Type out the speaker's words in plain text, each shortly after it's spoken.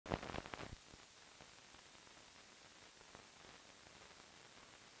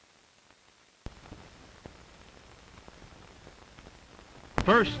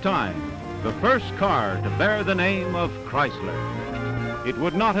first time, the first car to bear the name of Chrysler. It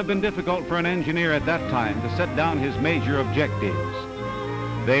would not have been difficult for an engineer at that time to set down his major objectives.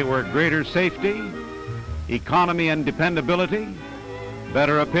 They were greater safety, economy and dependability,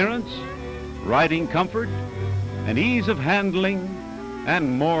 better appearance, riding comfort, and ease of handling,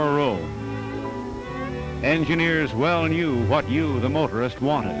 and more room. Engineers well knew what you, the motorist,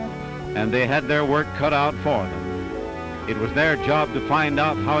 wanted, and they had their work cut out for them. It was their job to find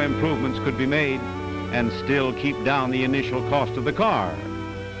out how improvements could be made and still keep down the initial cost of the car.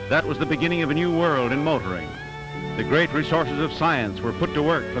 That was the beginning of a new world in motoring. The great resources of science were put to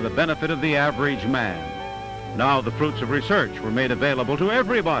work for the benefit of the average man. Now the fruits of research were made available to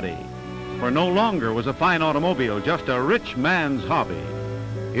everybody, for no longer was a fine automobile just a rich man's hobby.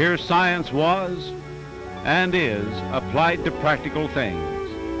 Here science was and is applied to practical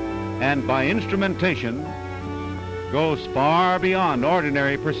things, and by instrumentation goes far beyond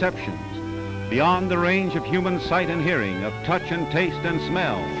ordinary perceptions, beyond the range of human sight and hearing, of touch and taste and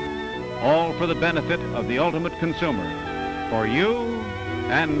smell, all for the benefit of the ultimate consumer, for you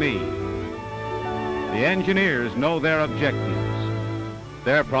and me. The engineers know their objectives.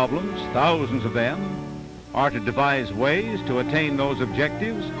 Their problems, thousands of them, are to devise ways to attain those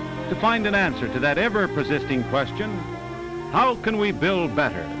objectives, to find an answer to that ever-persisting question, how can we build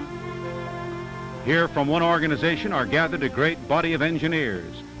better? Here from one organization are gathered a great body of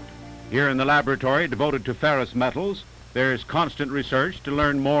engineers. Here in the laboratory devoted to ferrous metals, there is constant research to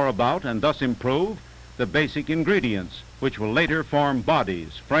learn more about and thus improve the basic ingredients which will later form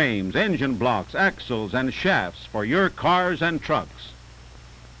bodies, frames, engine blocks, axles, and shafts for your cars and trucks.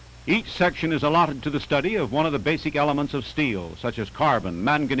 Each section is allotted to the study of one of the basic elements of steel, such as carbon,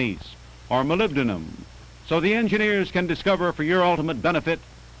 manganese, or molybdenum, so the engineers can discover for your ultimate benefit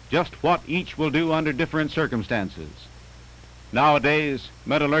just what each will do under different circumstances. Nowadays,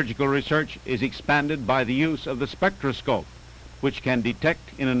 metallurgical research is expanded by the use of the spectroscope, which can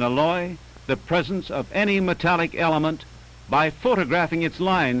detect in an alloy the presence of any metallic element by photographing its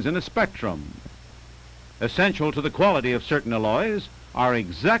lines in a spectrum. Essential to the quality of certain alloys are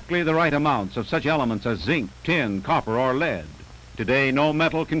exactly the right amounts of such elements as zinc, tin, copper, or lead. Today, no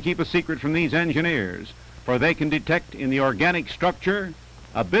metal can keep a secret from these engineers, for they can detect in the organic structure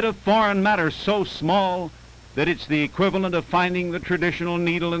a bit of foreign matter so small that it's the equivalent of finding the traditional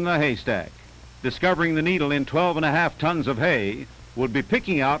needle in the haystack. Discovering the needle in 12.5 tons of hay would be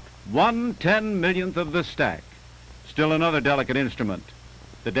picking out 1/10,000,000th of the stack. Still another delicate instrument,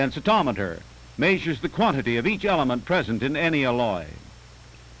 the densitometer, measures the quantity of each element present in any alloy.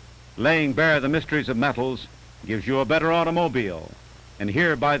 Laying bare the mysteries of metals gives you a better automobile, and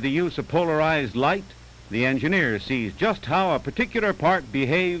here by the use of polarized light, the engineer sees just how a particular part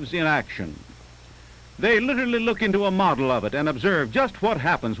behaves in action. They literally look into a model of it and observe just what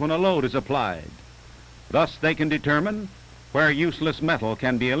happens when a load is applied. Thus they can determine where useless metal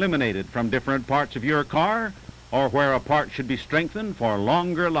can be eliminated from different parts of your car, or where a part should be strengthened for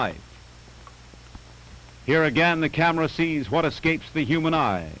longer life. Here again the camera sees what escapes the human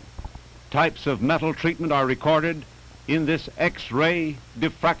eye. Types of metal treatment are recorded in this X-ray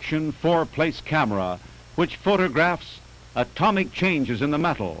diffraction 4-place camera, which photographs atomic changes in the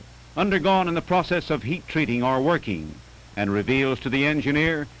metal undergone in the process of heat treating or working, and reveals to the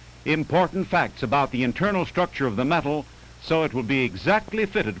engineer important facts about the internal structure of the metal, so it will be exactly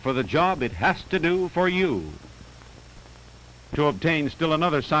fitted for the job it has to do for you. To obtain still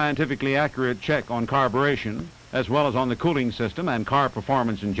another scientifically accurate check on carburation, as well as on the cooling system and car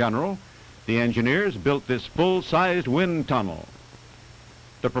performance in general, the engineers built this full-sized wind tunnel.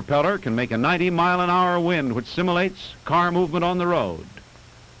 The propeller can make a 90-mile-an-hour wind which simulates car movement on the road.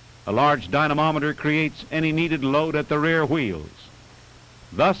 A large dynamometer creates any needed load at the rear wheels.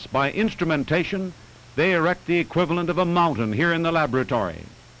 Thus, by instrumentation, they erect the equivalent of a mountain here in the laboratory,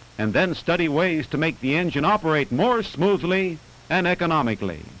 and then study ways to make the engine operate more smoothly and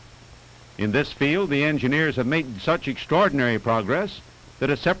economically. In this field, the engineers have made such extraordinary progress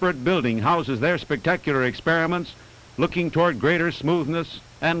that a separate building houses their spectacular experiments, looking toward greater smoothness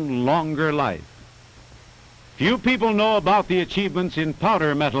and longer life. Few people know about the achievements in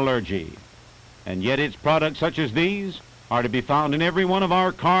powder metallurgy, and yet its products such as these are to be found in every one of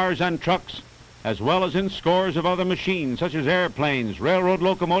our cars and trucks, as well as in scores of other machines such as airplanes, railroad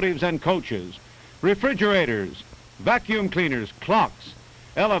locomotives and coaches, refrigerators, vacuum cleaners, clocks,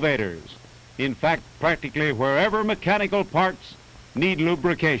 elevators. In fact, practically wherever mechanical parts need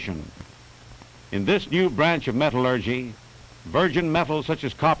lubrication. In this new branch of metallurgy, virgin metals such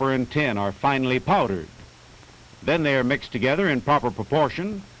as copper and tin are finely powdered. Then they are mixed together in proper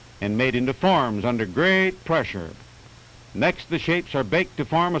proportion and made into forms under great pressure. Next, the shapes are baked to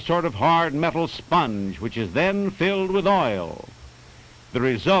form a sort of hard metal sponge, which is then filled with oil. The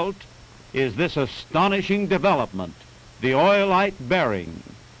result is this astonishing development, the Oilite bearing.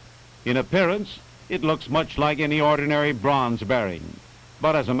 In appearance, it looks much like any ordinary bronze bearing,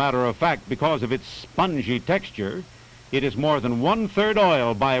 but as a matter of fact, because of its spongy texture, it is more than 1/3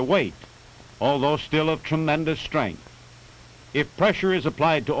 oil by weight, although still of tremendous strength. If pressure is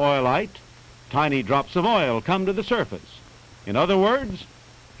applied to oilite, tiny drops of oil come to the surface. In other words,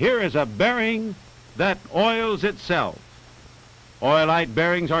 here is a bearing that oils itself. Oilite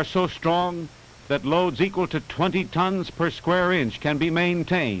bearings are so strong that loads equal to 20 tons per square inch can be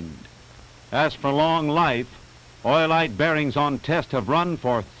maintained. As for long life, oilite bearings on test have run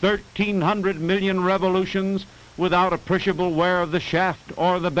for 1,300 million revolutions without appreciable wear of the shaft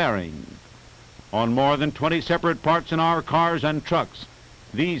or the bearing. On more than 20 separate parts in our cars and trucks,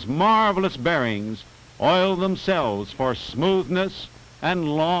 these marvelous bearings oil themselves for smoothness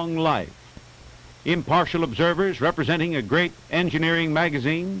and long life. Impartial observers representing a great engineering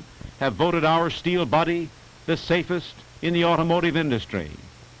magazine have voted our steel body the safest in the automotive industry.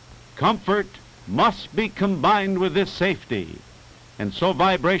 Comfort must be combined with this safety, and so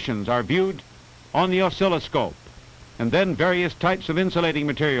vibrations are viewed on the oscilloscope, and then various types of insulating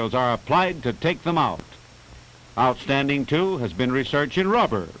materials are applied to take them out. Outstanding, too, has been research in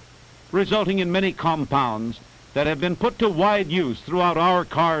rubber, resulting in many compounds that have been put to wide use throughout our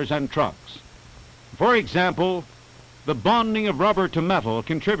cars and trucks. For example, the bonding of rubber to metal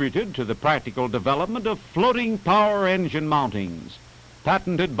contributed to the practical development of floating power engine mountings,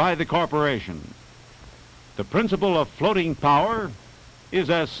 patented by the corporation. The principle of floating power is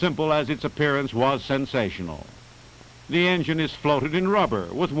as simple as its appearance was sensational. The engine is floated in rubber,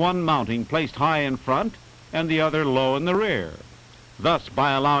 with one mounting placed high in front and the other low in the rear. Thus,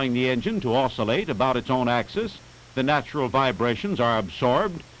 by allowing the engine to oscillate about its own axis, the natural vibrations are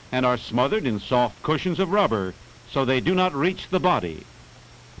absorbed and are smothered in soft cushions of rubber, so they do not reach the body.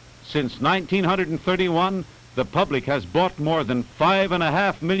 Since 1931, the public has bought more than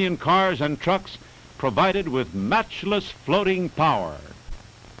 5.5 million cars and trucks provided with matchless floating power.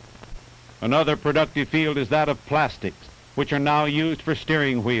 Another productive field is that of plastics, which are now used for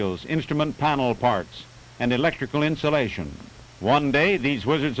steering wheels, instrument panel parts, and electrical insulation. One day, these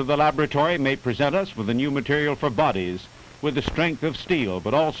wizards of the laboratory may present us with a new material for bodies with the strength of steel,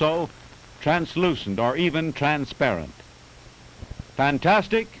 but also translucent or even transparent.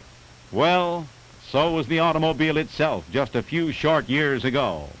 Fantastic? Well, so was the automobile itself just a few short years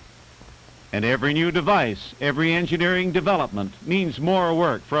ago. And every new device, every engineering development means more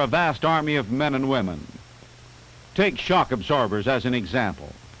work for a vast army of men and women. Take shock absorbers as an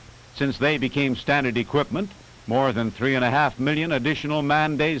example. Since they became standard equipment, more than 3.5 million additional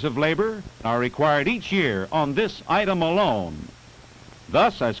man-days of labor are required each year on this item alone.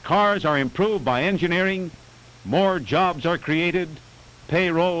 Thus, as cars are improved by engineering, more jobs are created,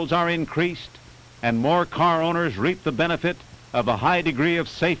 payrolls are increased, and more car owners reap the benefit of a high degree of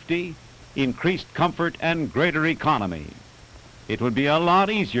safety, increased comfort, and greater economy. It would be a lot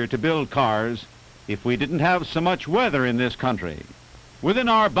easier to build cars if we didn't have so much weather in this country. Within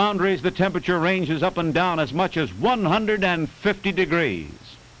our boundaries, the temperature ranges up and down as much as 150 degrees.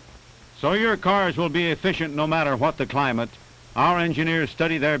 So your cars will be efficient no matter what the climate. Our engineers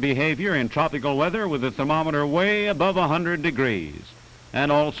study their behavior in tropical weather with the thermometer way above 100 degrees,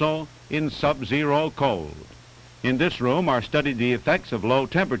 and also in sub-zero cold. In this room are studied the effects of low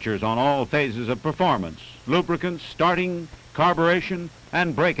temperatures on all phases of performance: lubricants, starting, carburation,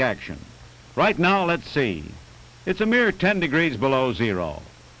 and brake action. Right now, let's see. It's a mere 10 degrees below zero.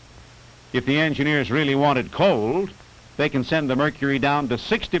 If the engineers really wanted cold, they can send the mercury down to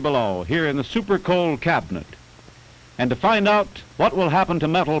 60 below here in the super cold cabinet. And to find out what will happen to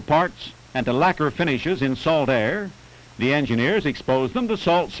metal parts and to lacquer finishes in salt air, the engineers expose them to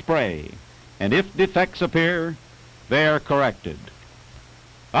salt spray. And if defects appear, they are corrected.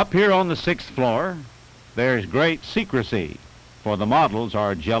 Up here on the 6th floor, there's great secrecy, for the models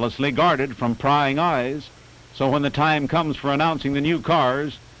are jealously guarded from prying eyes. So when the time comes for announcing the new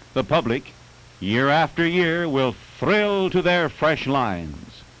cars, the public, year after year, will thrill to their fresh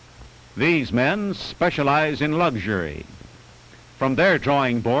lines. These men specialize in luxury. From their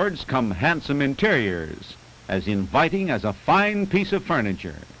drawing boards come handsome interiors, as inviting as a fine piece of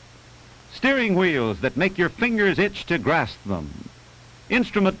furniture. Steering wheels that make your fingers itch to grasp them.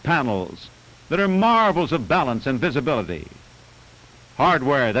 Instrument panels that are marvels of balance and visibility.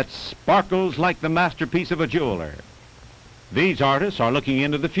 Hardware that sparkles like the masterpiece of a jeweler. These artists are looking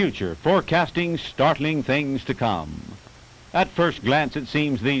into the future, forecasting startling things to come. At first glance, it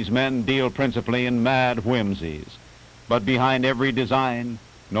seems these men deal principally in mad whimsies. But behind every design,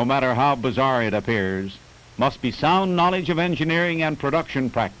 no matter how bizarre it appears, must be sound knowledge of engineering and production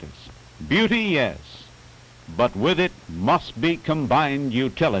practice. Beauty, yes, but with it must be combined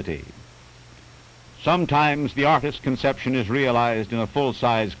utility. Sometimes the artist's conception is realized in a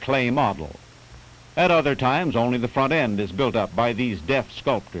full-size clay model. At other times, only the front end is built up by these deft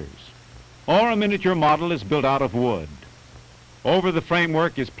sculptors. Or a miniature model is built out of wood. Over the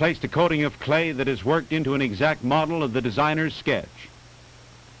framework is placed a coating of clay that is worked into an exact model of the designer's sketch.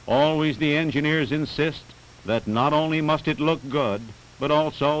 Always the engineers insist that not only must it look good, but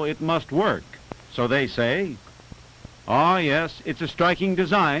also it must work. So they say, "Ah, yes, it's a striking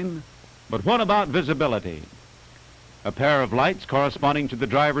design, but what about visibility?" A pair of lights corresponding to the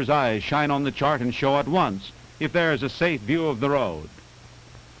driver's eyes shine on the chart and show at once if there is a safe view of the road.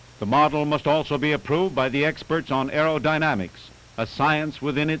 The model must also be approved by the experts on aerodynamics, a science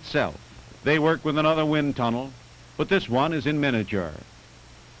within itself. They work with another wind tunnel, but this one is in miniature.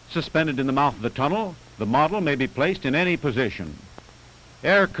 Suspended in the mouth of the tunnel, the model may be placed in any position.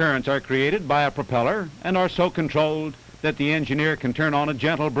 Air currents are created by a propeller and are so controlled that the engineer can turn on a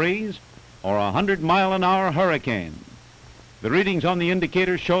gentle breeze or a 100-mile-an-hour hurricane. The readings on the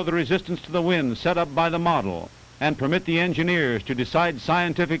indicators show the resistance to the wind set up by the model and permit the engineers to decide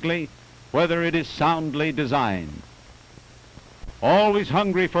scientifically whether it is soundly designed. Always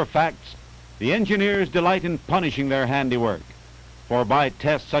hungry for facts, the engineers delight in punishing their handiwork, for by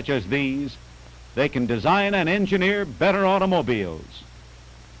tests such as these, they can design and engineer better automobiles.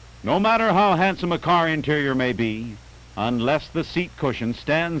 No matter how handsome a car interior may be, unless the seat cushion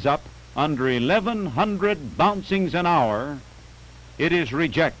stands up under 1,100 bouncings an hour, it is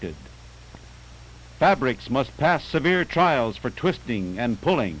rejected. Fabrics must pass severe trials for twisting and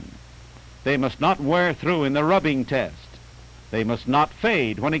pulling. They must not wear through in the rubbing test. They must not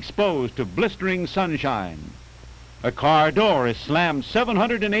fade when exposed to blistering sunshine. A car door is slammed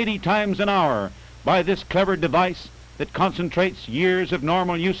 780 times an hour by this clever device that concentrates years of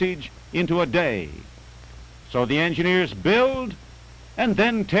normal usage into a day. So the engineers build and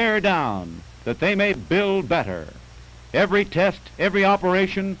then tear down that they may build better. Every test, every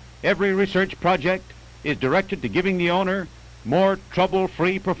operation, every research project is directed to giving the owner more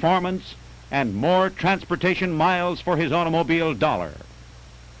trouble-free performance and more transportation miles for his automobile dollar.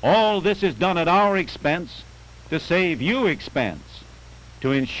 All this is done at our expense to save you expense,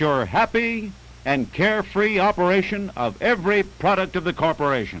 to ensure happy and carefree operation of every product of the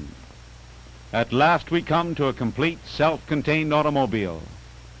corporation. At last we come to a complete self-contained automobile,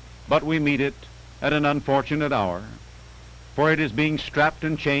 but we meet it at an unfortunate hour, for it is being strapped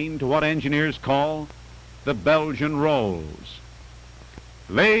and chained to what engineers call the Belgian rolls.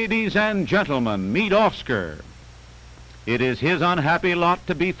 Ladies and gentlemen, meet Oscar. It is his unhappy lot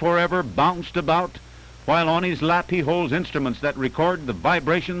to be forever bounced about, while on his lap he holds instruments that record the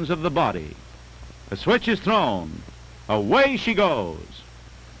vibrations of the body. A switch is thrown. Away she goes.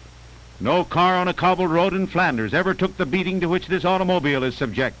 No car on a cobbled road in Flanders ever took the beating to which this automobile is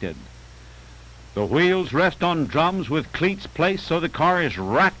subjected. The wheels rest on drums with cleats placed so the car is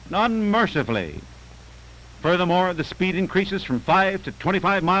racked unmercifully. Furthermore, the speed increases from 5 to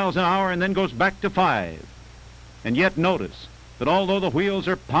 25 miles an hour and then goes back to 5. And yet notice that although the wheels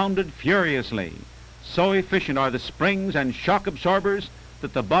are pounded furiously, so efficient are the springs and shock absorbers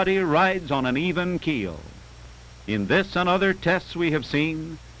that the body rides on an even keel. In this and other tests we have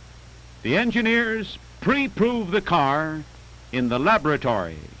seen, the engineers pre-prove the car in the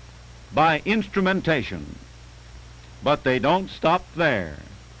laboratory by instrumentation. But they don't stop there.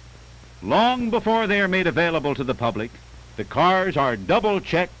 Long before they are made available to the public, the cars are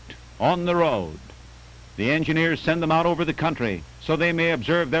double-checked on the road. The engineers send them out over the country so they may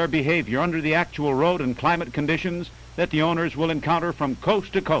observe their behavior under the actual road and climate conditions that the owners will encounter from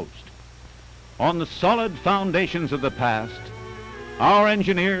coast to coast. On the solid foundations of the past, our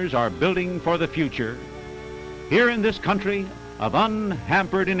engineers are building for the future. Here in this country of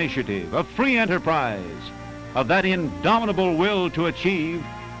unhampered initiative, of free enterprise, of that indomitable will to achieve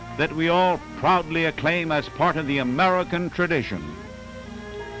that we all proudly acclaim as part of the American tradition.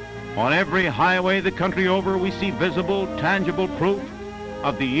 On every highway the country over, we see visible, tangible proof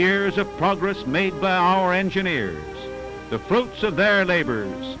of the years of progress made by our engineers, the fruits of their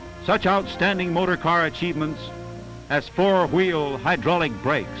labors, such outstanding motor car achievements as four-wheel hydraulic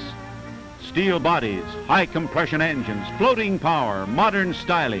brakes, steel bodies, high compression engines, floating power, modern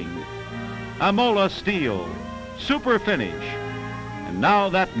styling, Amola steel, super finish, and now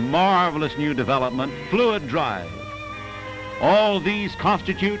that marvelous new development, fluid drive. All these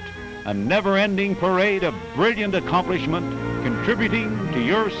constitute a never-ending parade of brilliant accomplishment contributing to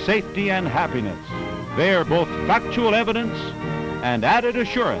your safety and happiness. They are both factual evidence and added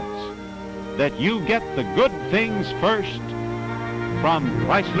assurance that you get the good things first from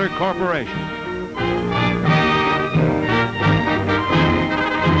Chrysler Corporation.